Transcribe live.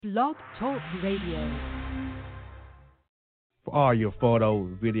Blog Talk Radio. For all your photo,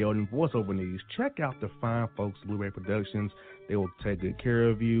 video, and voiceover needs, check out the fine folks at Blueberry Productions. They will take good care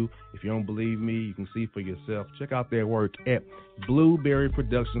of you. If you don't believe me, you can see for yourself. Check out their work at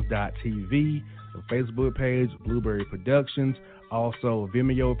blueberryproductions.tv, the Facebook page, Blueberry Productions, also a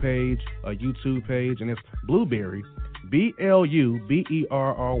Vimeo page, a YouTube page, and it's Blueberry, Bluberry,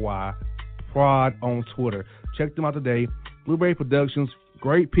 Prod on Twitter. Check them out today. Blueberry Productions,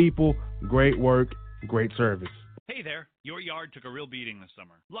 great people, great work, great service. Hey there, your yard took a real beating this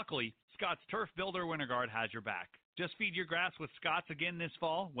summer. Luckily, Scott's Turf Builder Winter Guard has your back. Just feed your grass with Scott's again this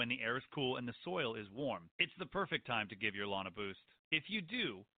fall when the air is cool and the soil is warm. It's the perfect time to give your lawn a boost. If you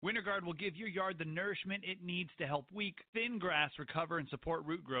do, Winter Guard will give your yard the nourishment it needs to help weak, thin grass recover and support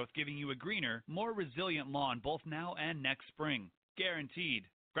root growth, giving you a greener, more resilient lawn both now and next spring. Guaranteed.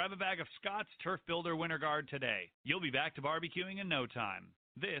 Grab a bag of Scott's Turf Builder Winter Guard today. You'll be back to barbecuing in no time.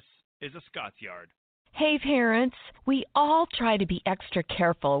 This is a Scott's Yard. Hey parents, we all try to be extra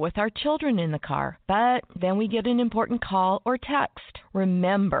careful with our children in the car, but then we get an important call or text.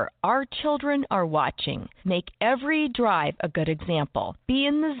 Remember, our children are watching. Make every drive a good example. Be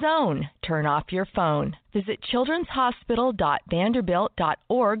in the zone. Turn off your phone. Visit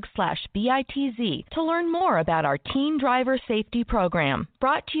childrenshospital.vanderbilt.org/BITZ to learn more about our Teen Driver Safety Program.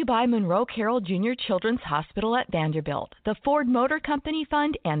 Brought to you by Monroe Carroll Jr. Children's Hospital at Vanderbilt, the Ford Motor Company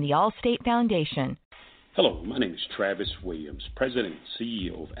Fund, and the Allstate Foundation. Hello, my name is Travis Williams, President and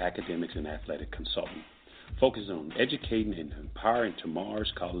CEO of Academics and Athletic Consulting, focusing on educating and empowering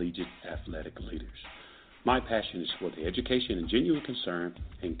tomorrow's collegiate athletic leaders. My passion is for the education and genuine concern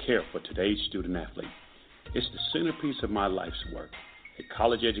and care for today's student athlete. It's the centerpiece of my life's work. A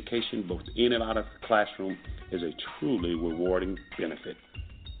college education, both in and out of the classroom, is a truly rewarding benefit.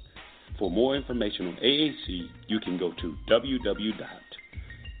 For more information on AAC, you can go to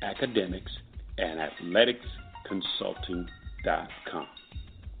www.academicsandathleticsconsulting.com.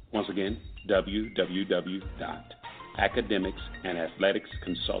 Once again,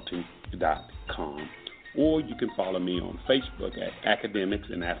 www.academicsandathleticsconsulting.com. Or you can follow me on Facebook at Academics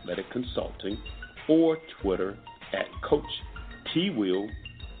and Athletic Consulting, or Twitter at Coach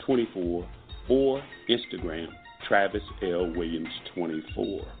TWill24, or Instagram Travis L. Williams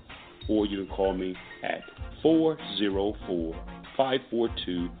 24. Or you can call me at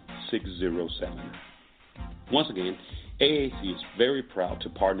 404-542-6079. Once again, AAC is very proud to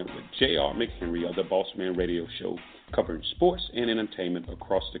partner with J.R. McHenry of the Bossman Radio Show, covering sports and entertainment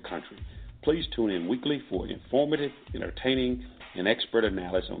across the country. Please tune in weekly for informative, entertaining, and expert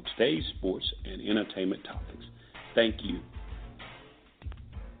analysis on today's sports and entertainment topics. Thank you.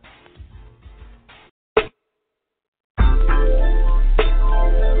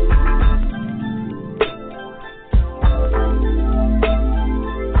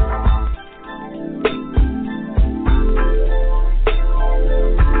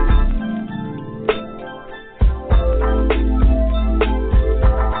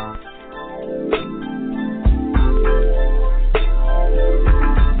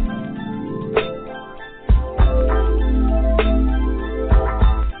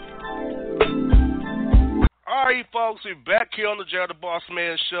 We're back here on the Jared the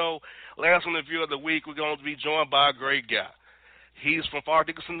Bossman Show. Last interview of the week, we're going to be joined by a great guy. He's from Far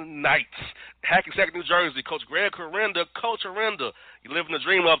Dickinson Knights, Hackensack, New Jersey. Coach Greg Herenda. Coach Herenda, you living the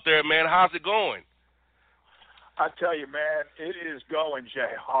dream up there, man. How's it going? I tell you, man, it is going,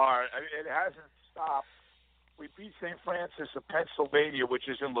 JR. I mean, it hasn't stopped. We beat St. Francis of Pennsylvania, which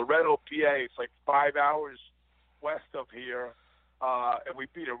is in Loretto, PA. It's like 5 hours west of here. And we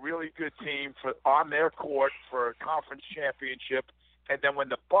beat a really good team on their court for a conference championship. And then when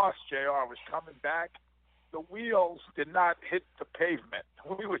the bus, JR, was coming back, the wheels did not hit the pavement.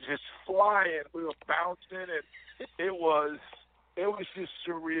 We were just flying. We were bouncing, and it was just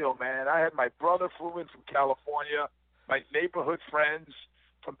surreal, man. I had my brother flew in from California, my neighborhood friends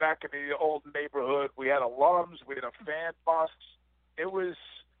from back in the old neighborhood. We had alums. We had a fan bus. It was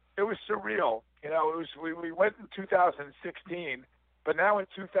surreal. You know, we went in 2016, but now in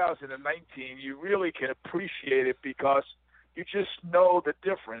 2019, you really can appreciate it because you just know the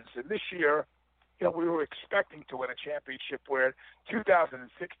difference. And this year, you know, we were expecting to win a championship where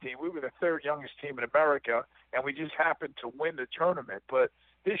 2016, we were the third youngest team in America, and we just happened to win the tournament. But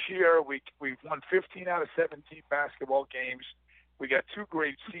this year, we've won 15 out of 17 basketball games. We got two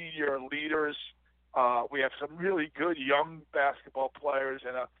great senior leaders. We have some really good young basketball players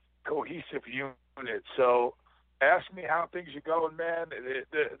and a cohesive unit. So ask me how things are going, man.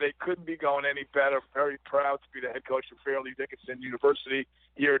 They couldn't be going any better. Very proud to be the head coach of Fairleigh Dickinson University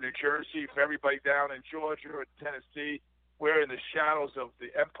here in New Jersey. For everybody down in Georgia or Tennessee, we're in the shadows of the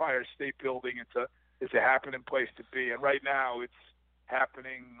Empire State Building. It's a happening place to be, and right now it's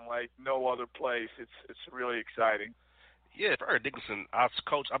happening like no other place. It's really exciting. Yeah, Barry Dickinson,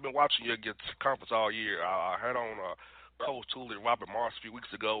 Coach, I've been watching your conference all year. I heard on Coach Tooley and Robert Morris a few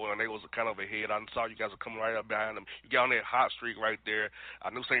weeks ago, and they was kind of ahead. I saw you guys are coming right up behind them. You got on that hot streak right there. I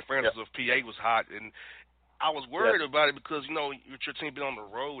knew St. Francis of PA was hot, and I was worried about it because, you know, your team been on the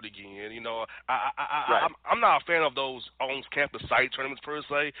road again. You know, I'm not a fan of those on-campus site tournaments per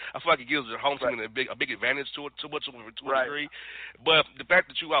se. I feel like it gives the home team a big advantage to it, to a degree. But the fact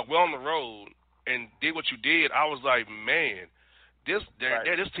that you are well on the road and did what you did, I was like, man, this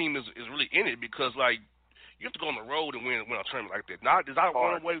team is really in it because, like, you have to go on the road and win a tournament like that. There's not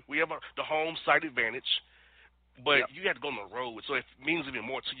one way we have the home site advantage. But you had to go on the road, so it means even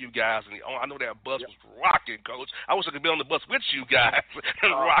more to you guys. And I know that bus was rocking, Coach. I wish I could be on the bus with you guys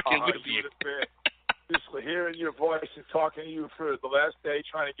and rocking with you. Just hearing your voice and talking to you for the last day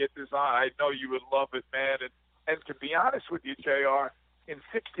trying to get this on, I know you would love it, man. And to be honest with you, JR, in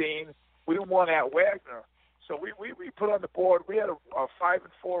 16, we won at Wagner. So we put on the board, we had a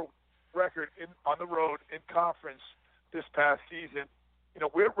 5-4 record on the road in conference this past season. You know,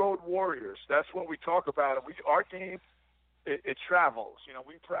 we're road warriors. That's what we talk about. And our game, it travels. You know,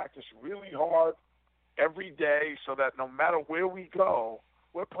 we practice really hard every day so that no matter where we go,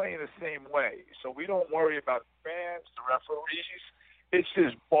 we're playing the same way. So we don't worry about the fans, the referees. It's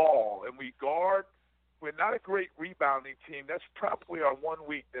just ball. And we guard. We're not a great rebounding team. That's probably our one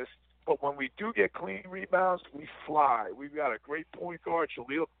weakness. But when we do get clean rebounds, we fly. We've got a great point guard,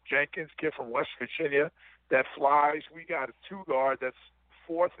 Jaleel Jenkins, kid from West Virginia, that flies. We got a two-guard that's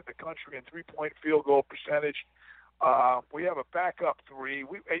fourth in the country in three-point field goal percentage. We have a backup three.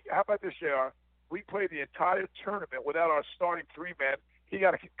 How about this, JR? We played the entire tournament without our starting three-man. He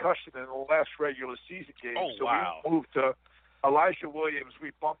got a concussion in the last regular season game. We moved to Elijah Williams.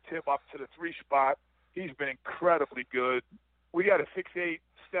 We bumped him up to the three spot. He's been incredibly good. We got a 6'8",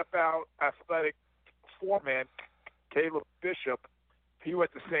 step-out, athletic four-man, Caleb Bishop. He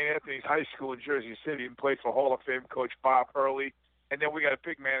went to St. Anthony's High School in Jersey City and played for Hall of Fame coach Bob Hurley. And then we got a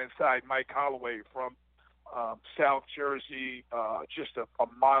big man inside, Mike Holloway from South Jersey, just a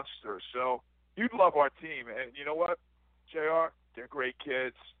monster. So you'd love our team. And you know what, JR? They're great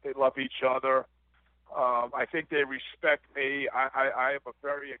kids. They love each other. I think they respect me. I am a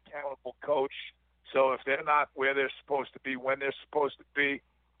very accountable coach. So if they're not where they're supposed to be, when they're supposed to be,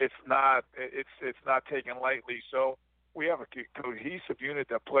 it's not taken lightly. So we have a cohesive unit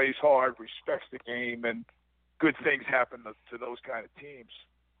that plays hard, respects the game, and good things happen to those kind of teams.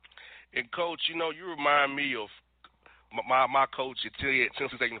 And, Coach, you know, you remind me of my coach at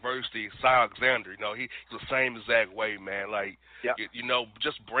Tennessee State University, Cy Alexander. You know, he's the same exact way, man. Like, you know,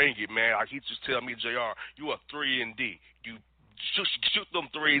 just bring it, man. Like, he just tell me, JR, you are 3-and-D. You shoot them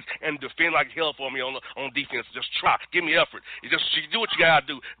threes and defend like hell for me on defense. Just try. Give me effort. You do what you got to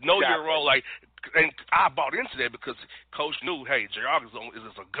do. Know your role. Like, and I bought into that because Coach knew, hey, JR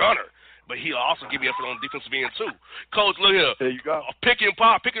is a gunner. But he'll also give me effort on the defensive end, too. Coach, look here. There you go. Pick and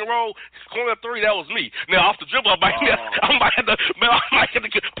pop, pick and roll, corner three, that was me. Now, off the dribble, I might have to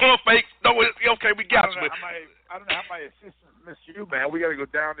pump fake. No, okay, we got you. I don't know how my assistants miss you, man. We got to go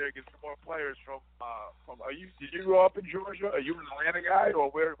down there and get some more players from did you grow up in Georgia? Are you an Atlanta guy?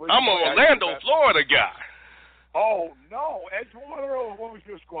 Or where I'm an Orlando, Florida guy. Oh, no. Edgewater, or what was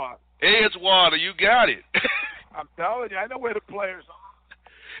your squad? Edgewater, you got it. I'm telling you, I know where the players are.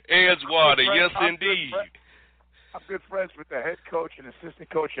 Edgewater, yes, indeed. I'm good friends with the head coach and assistant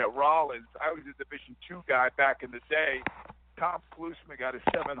coach at Rollins. I was a Division II guy back in the day. Tom Klusman got his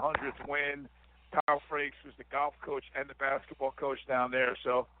 700th win. Kyle Frakes was the golf coach and the basketball coach down there.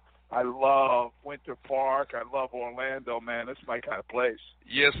 So I love Winter Park. I love Orlando, man. That's my kind of place.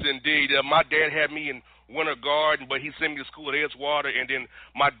 Yes, indeed. My dad had me in Winter Garden, but he sent me to school at Edgewater, and then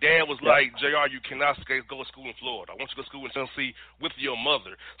my dad was like, JR, you cannot go to school in Florida. I want you to go to school in Tennessee with your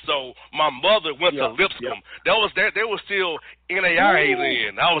mother. So my mother went to Lipscomb. They were still NAIA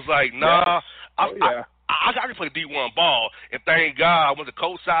then. I was like, nah. I can play D1 ball, and thank God I went to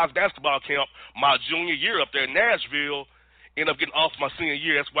Coach Size basketball camp my junior year up there in Nashville. Ended up getting off my senior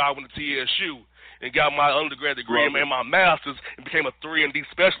year. That's why I went to TSU and got my undergrad degree and my master's and became a 3-and-D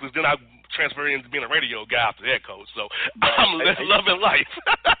specialist. Then I transferred into being a radio guy after that, Coach. So I'm loving life.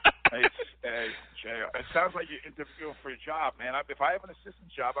 Hey, Jay, it sounds like you're interviewing for a job, man. If I have an assistant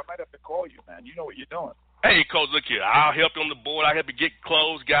job, I might have to call you, man. You know what you're doing. Hey, Coach, look here. I'll help you on the board. I'll help you get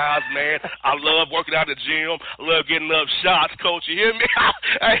clothes, guys, man. I love working out at the gym. I love getting up shots, Coach. You hear me?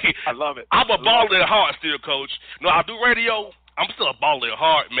 Hey, I love it. I'm a baller at heart still, Coach. No, I do radio. I'm still a baller at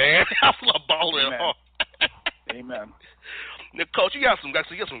heart, man. I'm still a baller at heart. Amen. Now, Coach, you got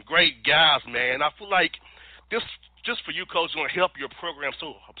some great guys, man. I feel like this. Just for you, Coach, is going to help your program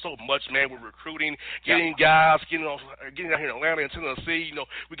so much, man, with recruiting, getting guys, getting out here in Atlanta and Tennessee.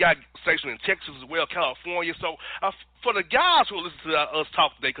 We got stations in Texas as well, California. So for the guys who are listening to us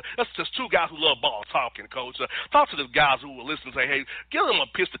talk today, that's just two guys who love ball talking, Coach. Talk to the guys who will listen and say, hey, give them a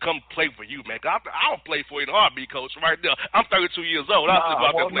pitch to come play for you, man. I'll play for you in a heartbeat, Coach, right now. I'm 32 years old. I'll still go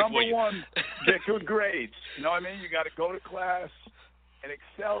out there and play for you. Number one, get good grades. You know what I mean? You got to go to class and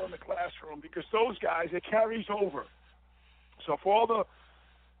excel in the classroom, because those guys, it carries over. So for all the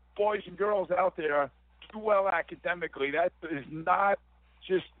boys and girls out there, do well academically. That is not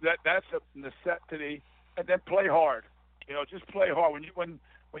just that's a necessity. And then play hard. Just play hard. When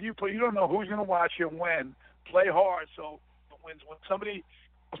you play, you don't know who's going to watch you when. Play hard. So when somebody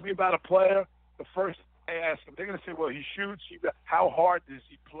asks me about a player, the first thing I ask them, they're going to say, well, he shoots. How hard does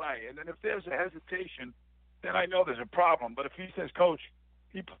he play? And then if there's a hesitation, then I know there's a problem. But if he says, Coach,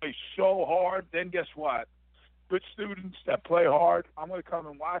 he plays so hard, then guess what? Good students that play hard, I'm going to come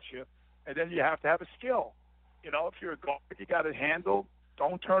and watch you. And then you have to have a skill. If you're a guard, you got to handle,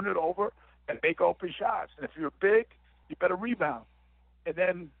 don't turn it over, and make open shots. And if you're big, you better rebound. And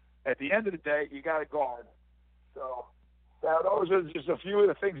then at the end of the day, you got to guard. So now those are just a few of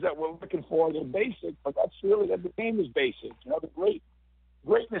the things that we're looking for. They're basic, but that's really the game is basic. The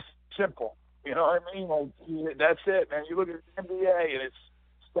greatness is simple. You know what I mean? Like, that's it, man. You look at the NBA, and it's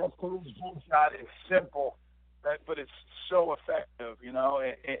Steph Curry's jump shot is simple, but it's so effective.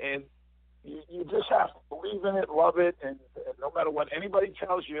 And you just have to believe in it, love it, and no matter what anybody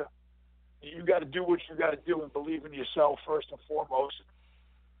tells you, you got to do what you got to do and believe in yourself first and foremost.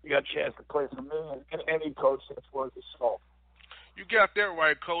 You got a chance to play for me and any coach that's worth his salt. You got that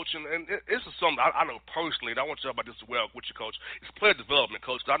right, Coach, and this is something I know personally, and I want to talk about this as well with you, Coach. It's player development,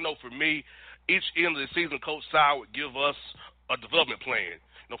 Coach. I know for me, each end of the season, Coach Sal would give us a development plan.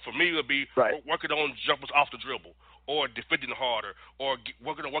 For me, it would be working on jumpers off the dribble, or defending harder, or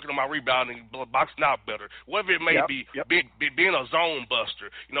working on my rebounding, boxing out better, whatever it may be, being a zone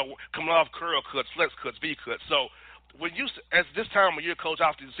buster, coming off curl cuts, flex cuts, V cuts. So when you, at this time of year, Coach,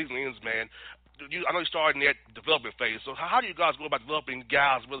 after the season ends, man, I know you're starting that development phase. So how do you guys go about developing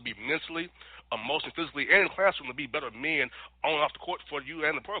guys, whether it be mentally, emotionally, physically, and in the classroom, to be better men on and off the court for you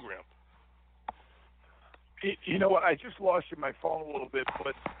and the program? You know what? I just lost you my phone a little bit,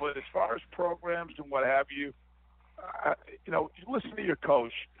 but as far as programs and what have you, you listen to your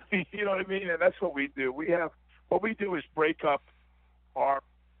coach. You know what I mean? And that's what we do. What we do is break up our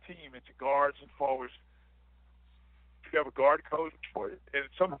team into guards and forwards. If you have a guard coach, and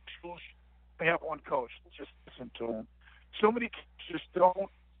some schools they have one coach. Just listen to him. So many kids just don't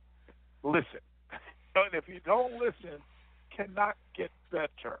listen. And if you don't listen, cannot get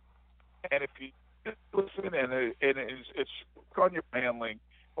better. And if you listen and it's on your handling.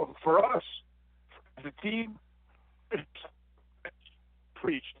 Well, for us, as a team,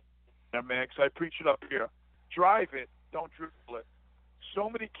 preached. I mean, I preach it up here. Drive it, don't dribble it. So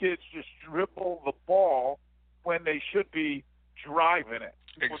many kids just dribble the ball when they should be driving it.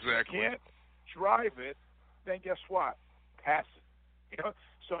 Exactly. If you can't drive it, then guess what? Pass it.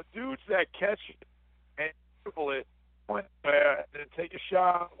 So dudes that catch it and dribble it, and take a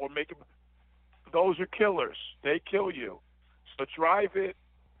shot or make them. Those are killers. They kill you. So drive it,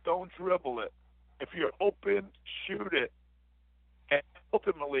 don't dribble it. If you're open, shoot it. And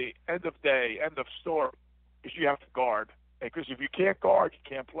ultimately, end of day, end of story, is you have to guard. Because if you can't guard, you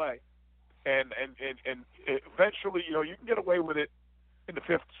can't play. And eventually, you can get away with it in the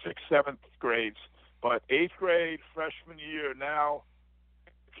 5th, 6th, 7th grades. But 8th grade, freshman year, now,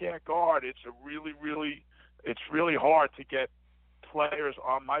 if you can't guard, it's really hard to get players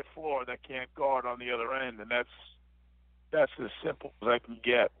on my floor that can't guard on the other end, and that's as simple as I can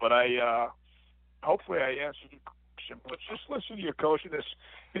get. But hopefully I answered your question. But just listen to your coach.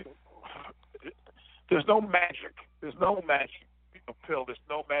 There's no magic. There's no magic pill. There's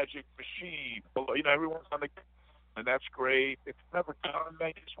no magic machine. Everyone's on the, and that's great. If it's never done,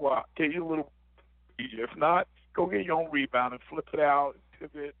 then guess what? Get you a little easier. If not, go get your own rebound and flip it out.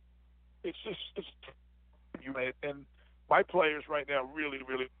 It's and my players right now really,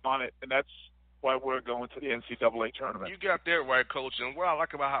 really want it, and that's why we're going to the NCAA tournament. You got that right, Coach. And what I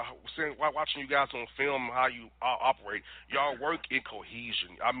like about watching you guys on film, how you operate, y'all work in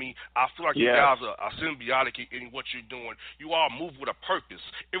cohesion. I mean, I feel like you guys are symbiotic in what you're doing. You all move with a purpose.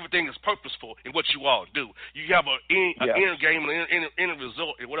 Everything is purposeful in what you all do. You have an end game and an end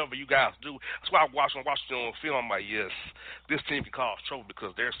result in whatever you guys do. That's why I'm watching you on film. I'm like, yes, this team can cause trouble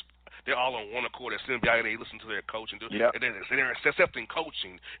because they're all on one accord. They're sitting behind, they listen to their coach and they're accepting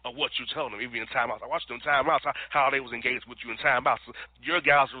coaching of what you tell them, even in timeouts. I watched them in timeouts how they was engaged with you in timeouts. So your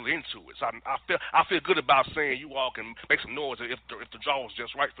guys are really into it. So I feel good about saying you all can make some noise if the draw is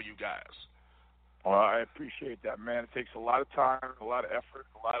just right for you guys. Well, I appreciate that, man. It takes a lot of time, a lot of effort,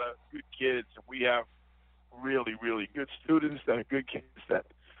 a lot of good kids. And we have really, really good students that are good kids that,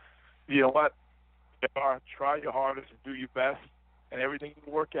 you know what, try your hardest and do your best, and everything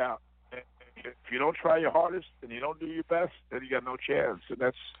will work out. And if you don't try your hardest and you don't do your best, then you got no chance. And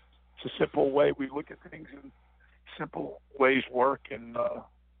it's a simple way we look at things, and simple ways work, and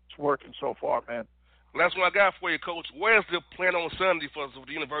it's working so far, man. Last one I got for you, Coach. Where's the plan on Sunday for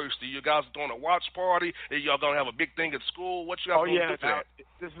the university? You guys are doing a watch party? Are y'all going to have a big thing at school? What you guys going to do for that?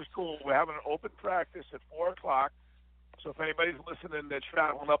 This is cool. We're having an open practice at 4 o'clock. So if anybody's listening, they're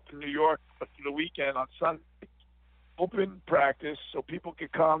traveling up to New York for the weekend on Sunday. Open practice so people can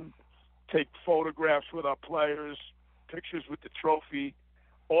come, take photographs with our players, pictures with the trophy,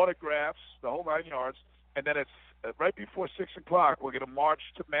 autographs, the whole 9 yards. And then it's right before 6 o'clock, we're going to march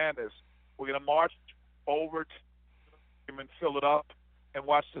to Madness. We're going to march over to and fill it up and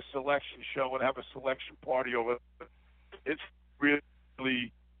watch the selection show and have a selection party over there. It's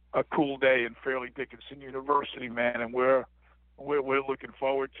really a cool day in Fairleigh Dickinson University, man, and we're looking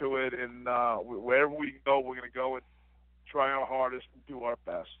forward to it. And wherever we go, we're going to go and try our hardest and do our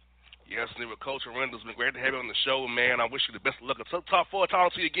best. Yes, and with Coach Herenda, it's been great to have you on the show, man. I wish you the best of luck. Top 4,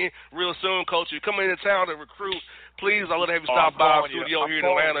 talk to you again real soon, Coach. You're coming into town to recruit. Please, I'd love to have you stop by our studio here in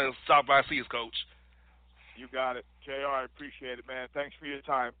Atlanta and stop by and see us, Coach. You got it. JR, I appreciate it, man. Thanks for your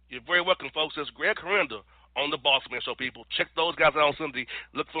time. You're very welcome, folks. That's Greg Herenda on the Bossman Show, people. Check those guys out on Sunday.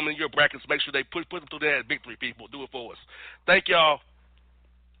 Look for them in your brackets. Make sure they put them through that victory, people. Do it for us. Thank y'all.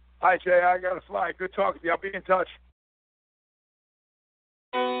 Hi, Jay. I got to fly. Good talking to you. I'll be in touch.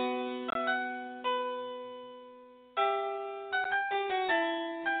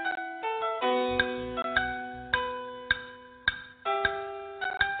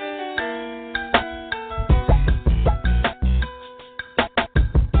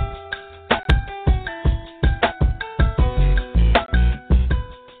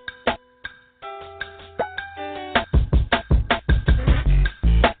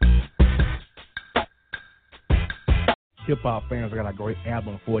 Hip-hop fans, I got a great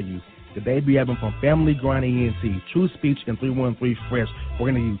album for you. The debut album from Family Grind ENT, True Speech and 313 Fresh.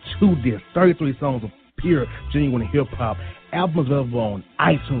 We're going to do 2 discs, 33 songs of pure, genuine hip-hop. Albums available on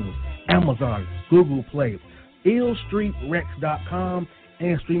iTunes, Amazon, Google Play, illstreetrex.com,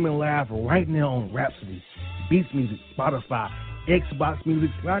 and streaming live right now on Rhapsody, Beats Music, Spotify, Xbox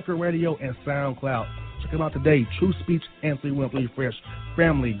Music, Slacker Radio, and SoundCloud. Check them out today, True Speech and 313 Fresh,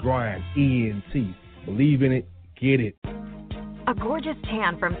 Family Grind ENT. Believe in it, get it. A gorgeous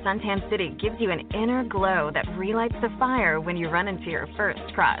tan from Suntan City gives you an inner glow that relights the fire when you run into your first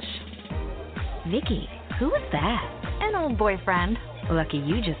crush. Vicky, who is that? An old boyfriend. Lucky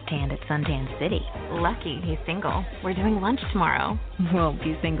you just tanned at Suntan City. Lucky he's single. We're doing lunch tomorrow. Won't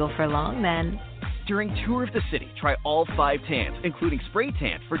be single for long then. During Tour of the City, try all 5 tans, including spray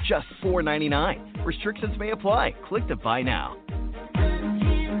tan, for just $4.99. Restrictions may apply. Click to buy now.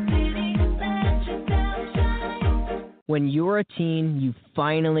 When you're a teen, you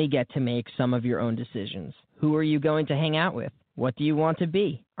finally get to make some of your own decisions. Who are you going to hang out with? What do you want to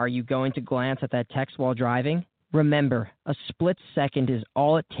be? Are you going to glance at that text while driving? Remember, a split second is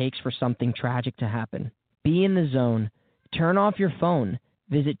all it takes for something tragic to happen. Be in the zone. Turn off your phone.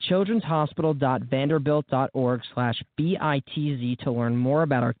 Visit childrenshospital.vanderbilt.org/BITZ to learn more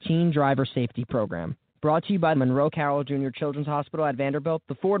about our teen driver safety program. Brought to you by Monroe Carroll Jr. Children's Hospital at Vanderbilt,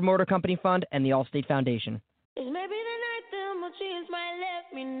 the Ford Motor Company Fund, and the Allstate Foundation. It's maybe the night that my dreams might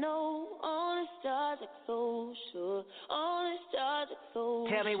let me know. All the stars are so sure. All the stars are so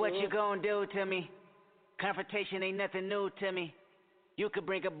Tell me what you gonna do to me. Confrontation ain't nothing new to me. You could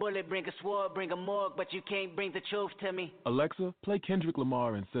bring a bullet, bring a sword, bring a morgue, but you can't bring the truth to me. Alexa, play Kendrick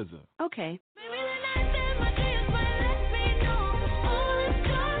Lamar and SZA. Okay.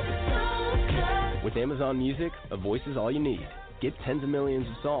 With Amazon Music, a voice is all you need. Get tens of millions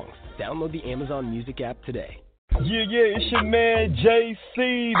of songs. Download the Amazon Music app today. Yeah, it's your man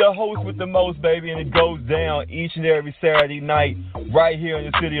JC, the host with the most, baby, and it goes down each and every Saturday night right here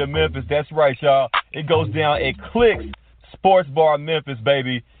in the city of Memphis. That's right, y'all. It goes down at Clicks Sports Bar Memphis,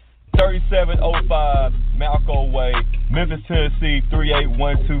 baby. 3705 Malco Way, Memphis, Tennessee,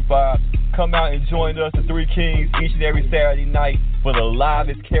 38125. Come out and join us, the Three Kings, each and every Saturday night for the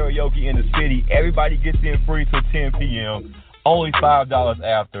livest karaoke in the city. Everybody gets in free till 10 p.m. only $5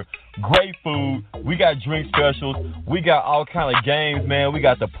 after. Great food. We got drink specials. We got all kind of games, man. We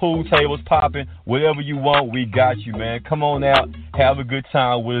got the pool tables popping. Whatever you want, we got you, man. Come on out. Have a good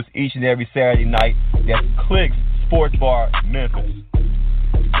time with us each and every Saturday night. That's Clicks Sports Bar, Memphis.